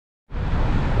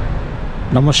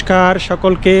নমস্কার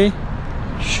সকলকে,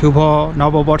 শুভ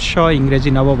নববর্ষ,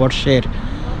 ইংরেজি নববর্ষের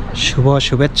শুভ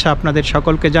শুভেচ্ছা আপনাদের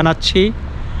সকলকে জানাচ্ছি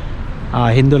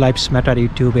হিন্দু লাইফস ম্যাটার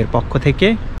ইউটিউবের পক্ষ থেকে।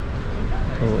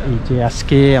 তো এই যে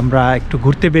আজকে আমরা একটু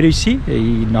ঘুরতে বেরিয়েছি এই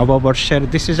নববর্ষের,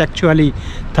 this is actually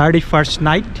 31st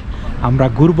night. আমরা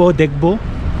ঘুরবো, দেখব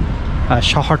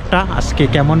শহরটা আজকে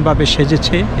কেমনভাবে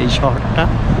সেজেছে এই শহরটা।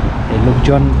 এই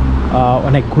লোকজন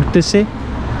অনেক ঘুরতেছে,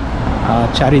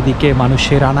 চারিদিকে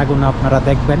মানুষের আনাগোনা আপনারা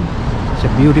দেখবেন। It's a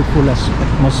beautiful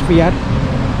atmosphere.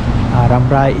 আর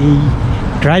আমরা এই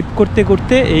ড্রাইভ করতে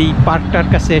করতে এই পার্কটার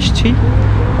কাছে এসেছি,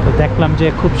 তো দেখলাম যে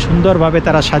খুব সুন্দরভাবে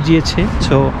তারা সাজিয়েছে।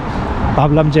 সো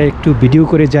ভাবলাম যে একটু ভিডিও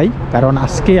করে যাই, কারণ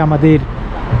আজকে আমাদের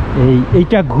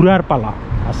এইটা ঘোরার পালা।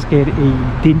 আজকের এই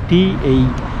দিনটি, এই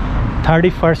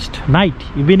 31st নাইট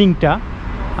ইভিনিংটা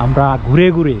আমরা ঘুরে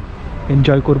ঘুরে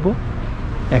এনজয় করব,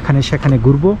 এখানে সেখানে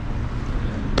ঘুরবো।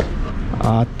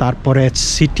 তারপরে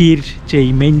সিটির যেই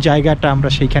মেইন জায়গাটা আমরা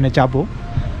সেইখানে যাব,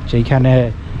 সেইখানে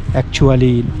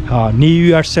অ্যাকচুয়ালি নিউ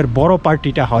ইয়ার্সের বড়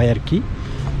পার্টিটা হয় আর কি।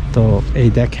 তো এই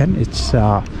দেখেন,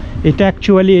 এটা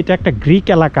অ্যাকচুয়ালি এটা একটা গ্রিক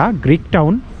এলাকা, গ্রিক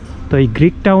টাউন। তো এই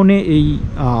গ্রিক টাউনে এই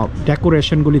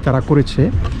ডেকোরেশনগুলি তারা করেছে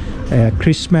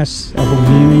ক্রিসমাস এবং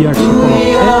নিউ ইয়ার্স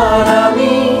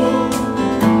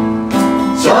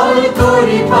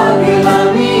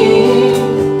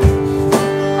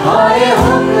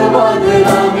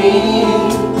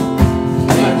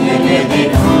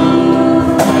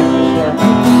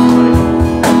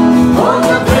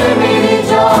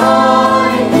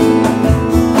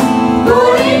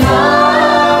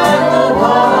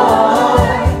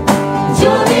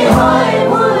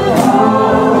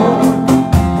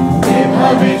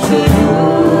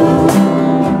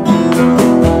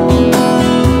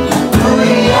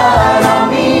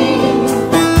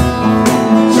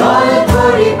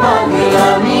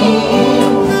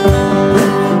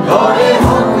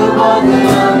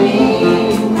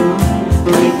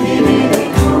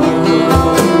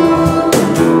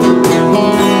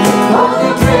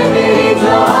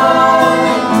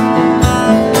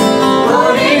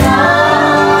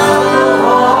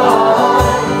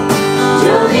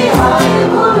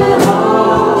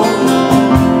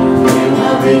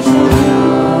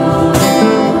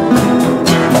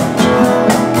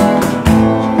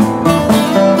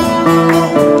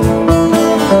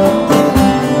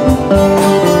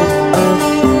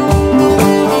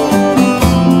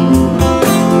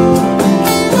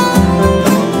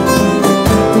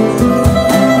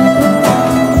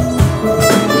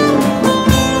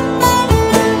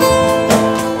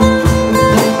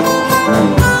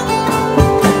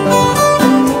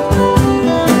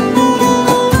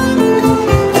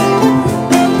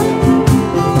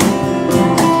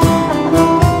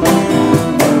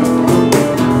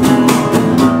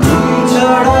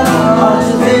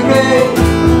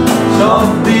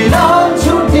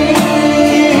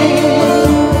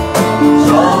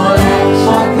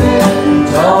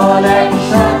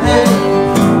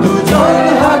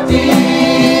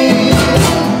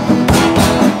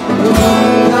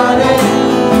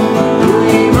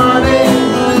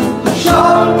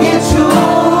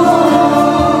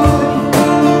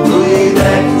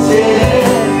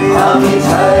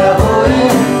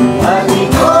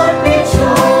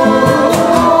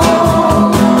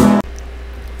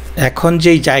এখন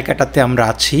যেই জায়গাটাতে আমরা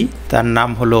আছি তার নাম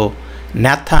হলো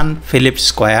ন্যাথান ফিলিপ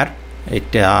স্কোয়ার।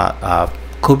 এটা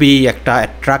খুবই একটা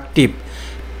অ্যাট্রাকটিভ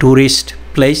ট্যুরিস্ট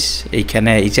প্লেস।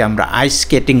 এইখানে এই যে আমরা আইস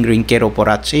স্কেটিং রিঙ্কের ওপর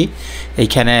আছি,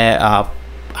 এইখানে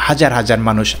হাজার হাজার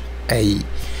মানুষ এই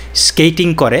স্কেটিং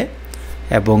করে,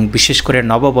 এবং বিশেষ করে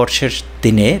নববর্ষের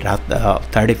দিনে রাত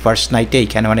 31st নাইটে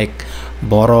এইখানে অনেক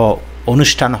বড়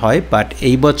অনুষ্ঠান হয়। বাট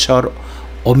এই বছর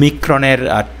ওমিক্রনের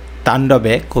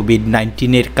তাণ্ডবে,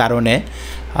 কোভিড-19-এর কারণে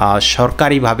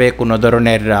সরকারিভাবে কোনো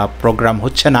ধরনের প্রোগ্রাম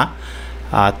হচ্ছে না,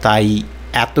 তাই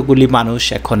এতগুলি মানুষ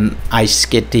এখন আইস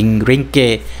স্কেটিং রিঙ্কে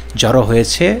জড়ো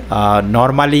হয়েছে।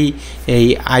 নর্মালি এই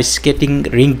আইস স্কেটিং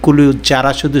রিঙ্কগুলো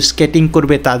যারা শুধু স্কেটিং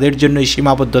করবে তাদের জন্যই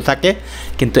সীমাবদ্ধ থাকে,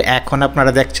 কিন্তু এখন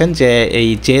আপনারা দেখছেন যে এই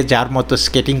যে যার মতো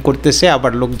স্কেটিং করতেছে,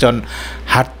 আবার লোকজন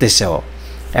হাঁটতেছেও,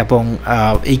 এবং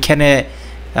এইখানে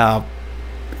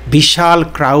বিশাল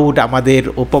ক্রাউড। আমাদের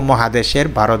উপমহাদেশের,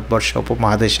 ভারতবর্ষ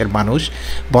উপমহাদেশের মানুষ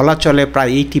বলা চলে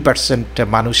প্রায় 80%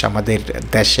 মানুষ আমাদের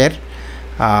দেশের।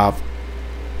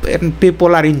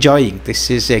 People are enjoying, this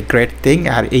is a great thing.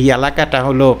 আর এই এলাকাটা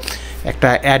হলো একটা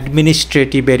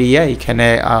অ্যাডমিনিস্ট্রেটিভ এরিয়া। এখানে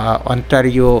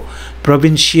অন্টারিও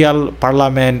প্রভিন্সিয়াল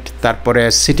পার্লামেন্ট, তারপরে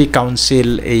সিটি কাউন্সিল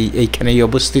এইখানেই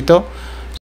অবস্থিত।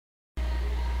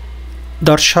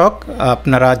 দর্শক,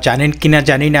 আপনারা জানেন কিনা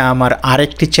জানি না, আমার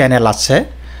আরেকটি চ্যানেল আছে।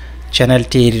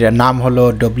 চ্যানেলটির নাম হলো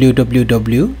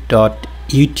www.easy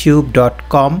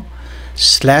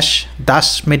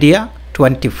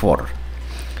youtube.com/dasmedia24।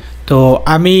 তো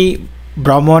আমি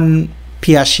ভ্রমণ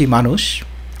পিয়াসী মানুষ,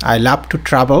 আই লাভ টু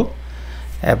ট্রাভেল,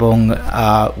 এবং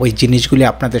ওই জিনিসগুলি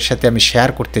আপনাদের সাথে আমি শেয়ার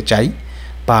করতে চাই,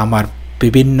 বা আমার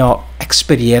বিভিন্ন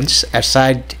experience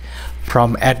aside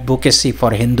from advocacy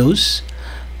for Hindus.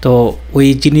 তো ওই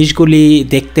জিনিসগুলি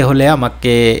দেখতে হলে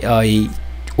আমাকে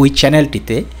ওই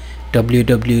চ্যানেলটিতে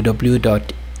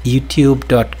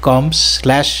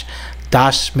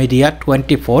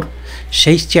www.youtube.com/dasmedia24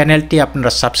 সেই চ্যানেলটি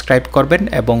আপনারা সাবস্ক্রাইব করবেন,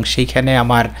 এবং সেইখানে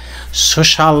আমার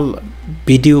সোশ্যাল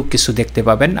ভিডিও কিছু দেখতে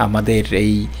পাবেন। আমাদের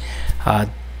এই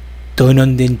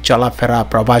দৈনন্দিন চলাফেরা,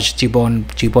 প্রবাস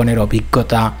জীবনের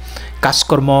অভিজ্ঞতা,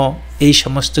 কাজকর্ম, এই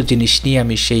সমস্ত জিনিস নিয়ে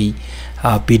আমি সেই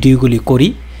ভিডিওগুলি করি।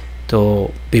 তো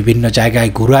বিভিন্ন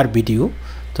জায়গায় ঘোরার ভিডিও।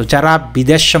 তো যারা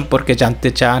বিদেশ সম্পর্কে জানতে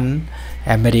চান,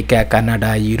 আমেরিকা,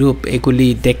 কানাডা, ইউরোপ এগুলি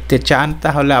দেখতে চান,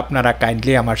 তাহলে আপনারা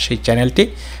কাইন্ডলি আমার সেই চ্যানেলটি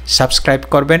সাবস্ক্রাইব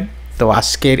করবেন। তো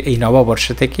আজকের এই নববর্ষ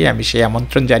থেকে আমি সেই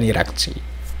আমন্ত্রণ জানিয়ে রাখছি।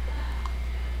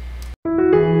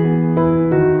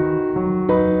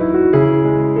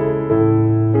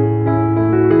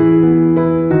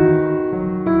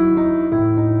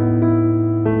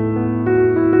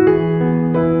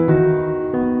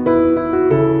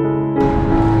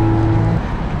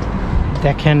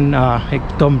 দেখেন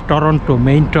একদম টরন্টো,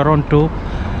 মেইন টরন্টো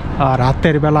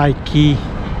রাতের বেলায় কি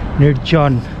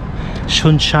নির্জন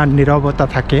শুনশান নীরবতা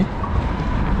থাকে।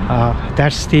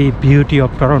 That's the beauty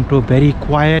of Toronto, very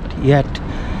quite, yet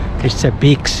it's a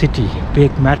big city,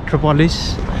 big metropolis,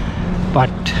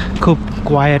 but খুব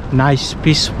quite, nice,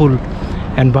 peaceful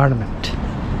environment.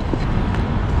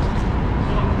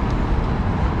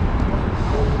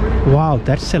 Wow,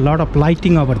 that's a lot of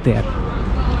lighting over there.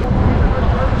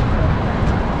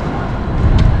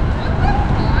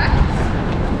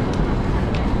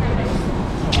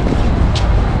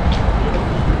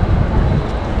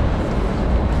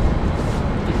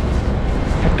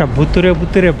 একটা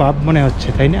ভুতুরে ভাব মনে হচ্ছে,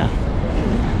 তাই না?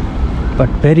 But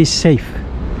very safe.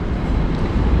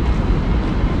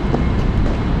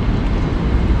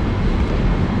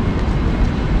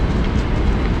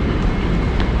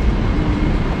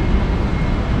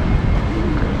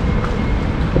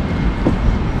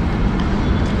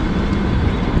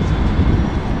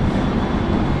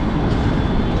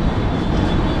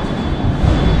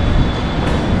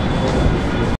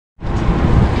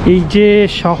 এই যে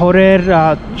শহরের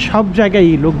সব জায়গায়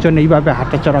লোকজন এইভাবে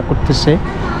হাঁটাচলা করতেছে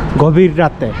গভীর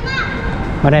রাতে,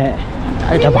 মানে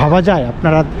এটা ভাবা যায়।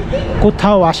 আপনারা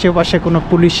কোথাও আশেপাশে কোনো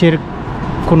পুলিশের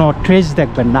কোনো ট্রেস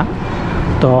দেখবেন না।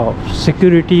 তো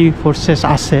সিকিউরিটি ফোর্সেস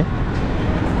আছে,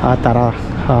 তারা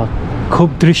খুব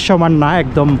দৃশ্যমান না,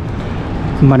 একদম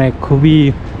মানে খুবই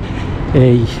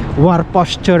এই ওয়ার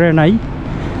পশ্চারে নাই,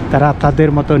 তারা তাদের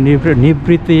মতো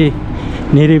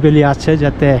নিরিবিলি আছে,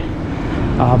 যাতে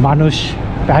মানুষ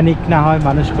প্যানিক না হয়,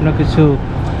 মানুষ কোনো কিছু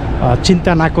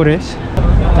চিন্তা না করে।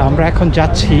 তা আমরা এখন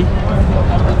যাচ্ছি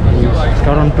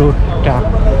টরন্টোটা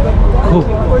খুব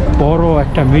বড়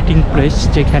একটা মিটিং প্লেস,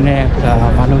 যেখানে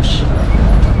মানুষ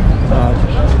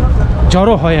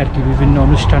জড়ো হয় আর কি, বিভিন্ন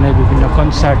অনুষ্ঠানে, বিভিন্ন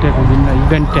কনসার্টে, বিভিন্ন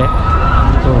ইভেন্টে।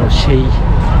 তো সেই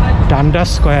ডান্ডাস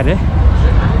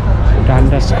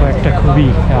স্কোয়ারটা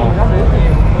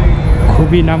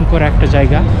খুবই নামকরা একটা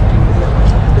জায়গা।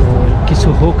 তো কিছু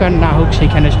হোক আর না হোক,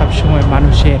 সেখানে সবসময়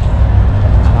মানুষের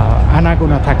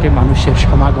আনাগোনা থাকে, মানুষের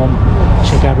সমাগম,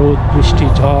 সেটা রোদ, বৃষ্টি,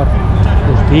 ঝড়,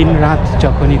 দিন রাত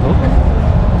যখনই হোক।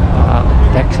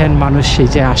 দেখছেন মানুষ সেই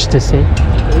যে আসতেছে,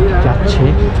 যাচ্ছে।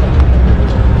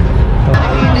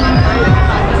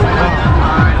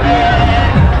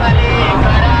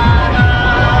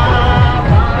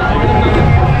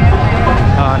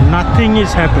 নাথিং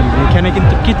ইজ হ্যাপেনিং, এখানে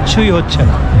কিন্তু কিচ্ছুই হচ্ছে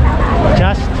না।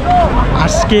 জাস্ট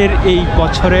আজকের এই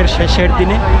বছরের শেষের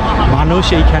দিনে মানুষ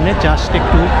এইখানে জাস্ট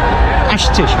একটু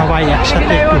আসছে, সবাই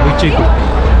একসাথে একটু হইচই করতে।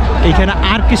 এইখানে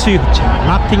আর কিছুই হচ্ছে না,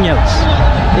 নাথিং এলস।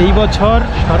 এই বছর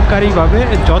সরকারিভাবে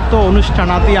যত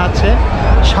অনুষ্ঠানাদি আছে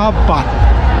সব বাদ।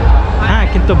 হ্যাঁ,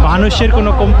 কিন্তু মানুষের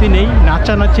কোনো কমতি নেই,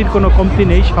 নাচানাচির কোনো কমতি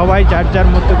নেই, সবাই যার যার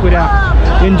মতো করে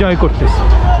এনজয় করতেছে।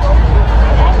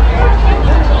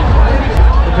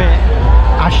 তবে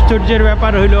আশ্চর্যের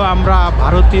ব্যাপার হইল, আমরা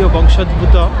ভারতীয়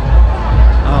বংশোদ্ভূত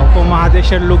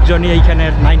উপমহাদেশের লোকজনই এইখানে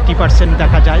 90%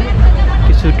 দেখা যায়,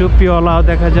 কিছু টুপিওয়ালাও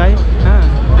দেখা যায়। হ্যাঁ,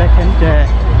 দেখেন যে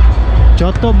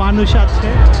যত মানুষ আছে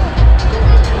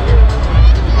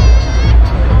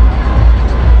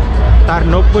তার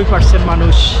 90%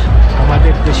 মানুষ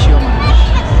আমাদের দেশীয় মানুষ।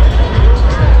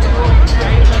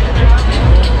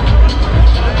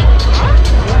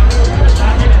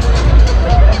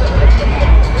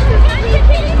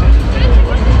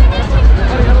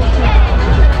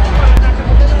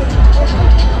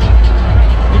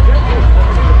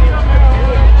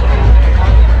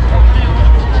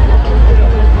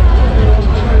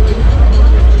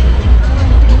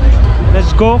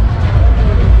 গো।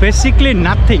 বেসিকলি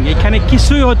নাথিং, এখানে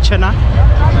কিছুই হচ্ছে না,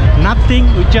 nothing,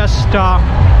 we just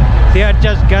they R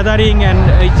just gathering and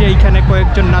এই যে এইখানে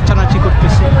কয়েকজন নাচানাচি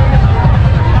করতেছে।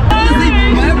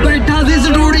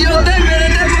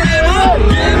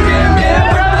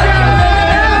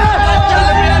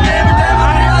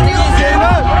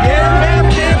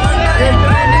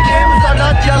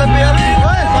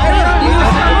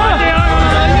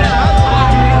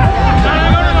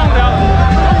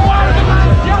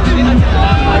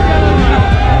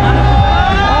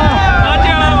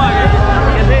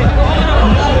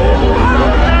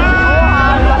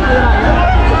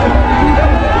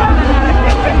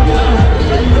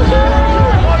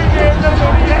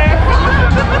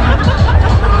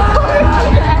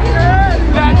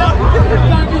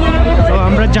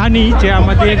 জানি যে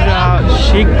আমাদের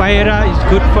শিখ ভাইয়েরা is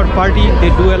good for party, they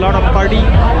do a lot off party.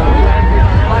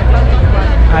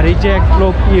 আর এই যে এক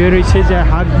লোক ইয়ে রয়েছে যে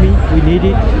হাগ মি, উই নিড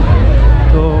ইট।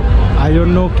 তো আই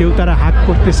ডোন্ট নো কেউ তারা হাগ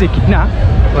করতেছে কি না,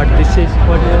 but this is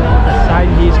what the sign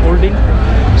he is holding.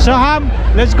 Soham,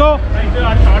 let's go,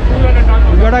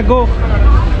 we গটা গো।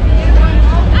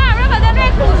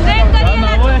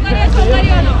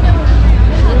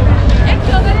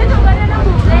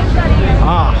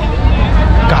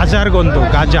 গাজার গন্ধ,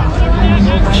 গাজা,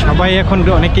 সবাই এখন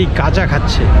অনেকেই গাজা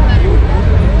খাচ্ছে।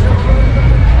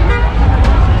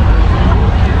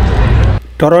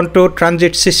 টরন্টো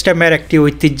ট্রানজিট সিস্টেমের একটি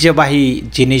ঐতিহ্যবাহী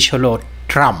জিনিস হলো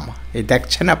ট্রাম। এই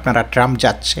দেখছেন আপনারা, ট্রাম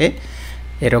যাচ্ছে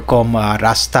এরকম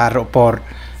রাস্তার ওপর,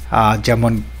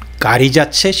 যেমন গাড়ি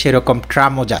যাচ্ছে সেরকম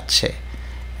ট্রামও যাচ্ছে।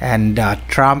 And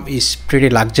tram is pretty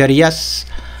luxurious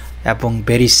এবং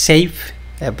ভেরি সেফ,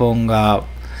 এবং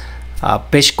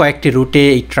বেশ কয়েকটি রুটে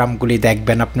এই ট্রামগুলি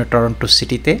দেখবেন আপনি টরন্টো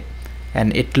সিটিতে, and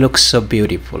it looks so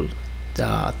beautiful.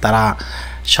 তারা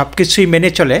সব কিছুই মেনে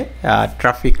চলে,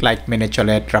 ট্রাফিক লাইট মেনে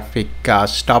চলে, ট্রাফিক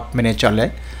স্টপ মেনে চলে,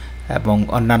 এবং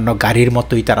অন্যান্য গাড়ির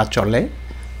মতোই তারা চলে।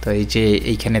 তো এই যে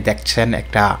এইখানে দেখছেন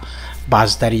একটা বাস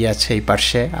দাঁড়িয়ে আছে এই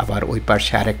পাশে, আবার ওই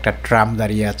পাশে আরেকটা ট্রাম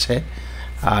দাঁড়িয়ে আছে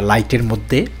লাইটের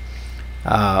মধ্যে।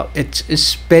 It's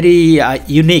very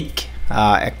unique.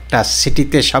 একটা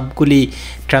সিটিতে সবগুলি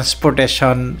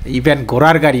ট্রান্সপোর্টেশন, ইভেন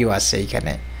ঘোড়ার গাড়িও আছে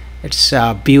এইখানে। It's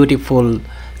beautiful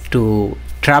to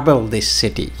travel this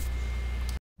city.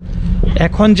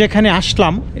 এখন যেখানে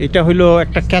আসলাম এটা হলো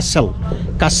একটা ক্যাসেল,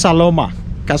 ক্যাসালোমা।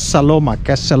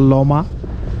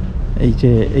 এই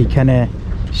যে এইখানে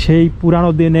সেই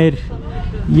পুরানো দিনের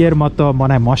ইয়ের মতো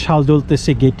মানে মশাল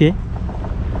জ্বলতেছে গেটে।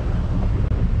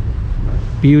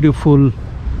 Beautiful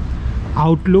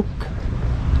Outlook.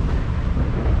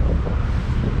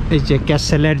 এই যে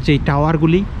ক্যাসেলের যে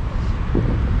টাওয়ারগুলি,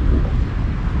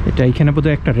 এটা এখানে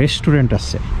বোধহয় একটা রেস্টুরেন্ট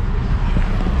আছে,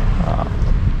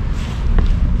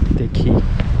 দেখি।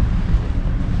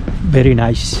 Very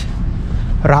nice.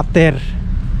 রাতের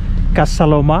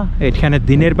ক্যাসালোমা, এখানে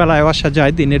দিনের বেলায় আসা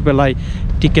যায়, দিনের বেলায়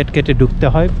টিকিট কেটে ঢুকতে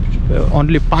হয়।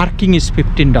 Only parking is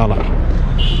 $15।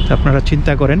 তো আপনারা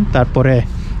চিন্তা করেন, তারপরে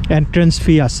এন্ট্রেন্স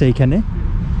ফি আছে এখানে।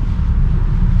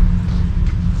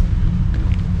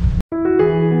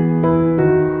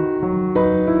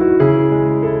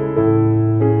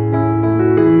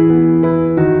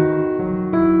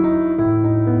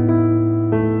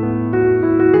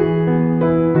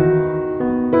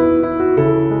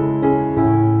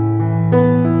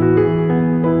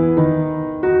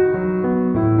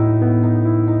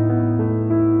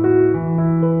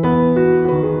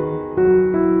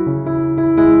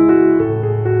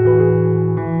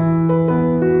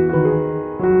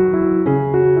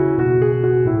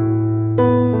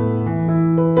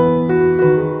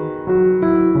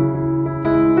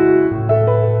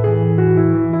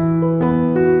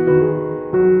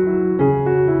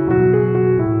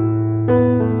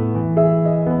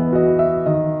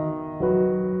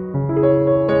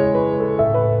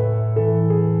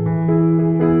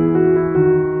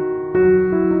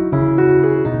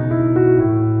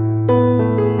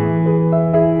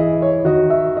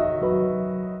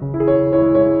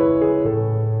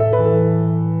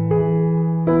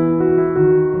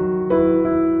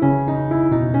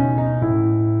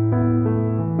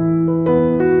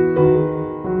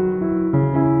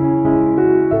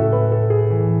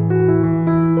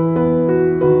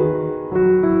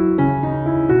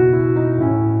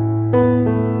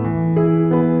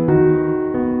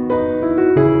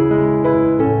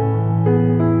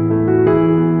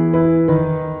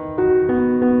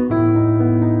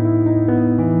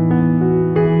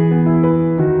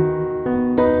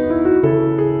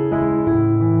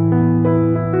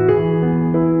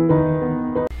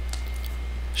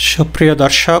 সুপ্রিয়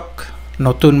দর্শক,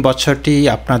 নতুন বছরটি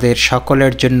আপনাদের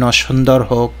সকলের জন্য সুন্দর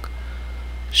হোক,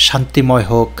 শান্তিময়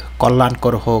হোক,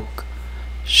 কল্যাণকর হোক,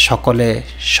 সকলে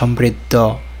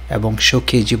সমৃদ্ধ এবং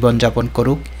সুখী জীবনযাপন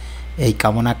করুক, এই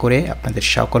কামনা করে আপনাদের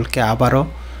সকলকে আবারও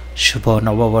শুভ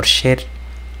নববর্ষের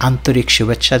আন্তরিক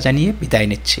শুভেচ্ছা জানিয়ে বিদায়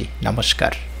নিচ্ছি।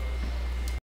 নমস্কার।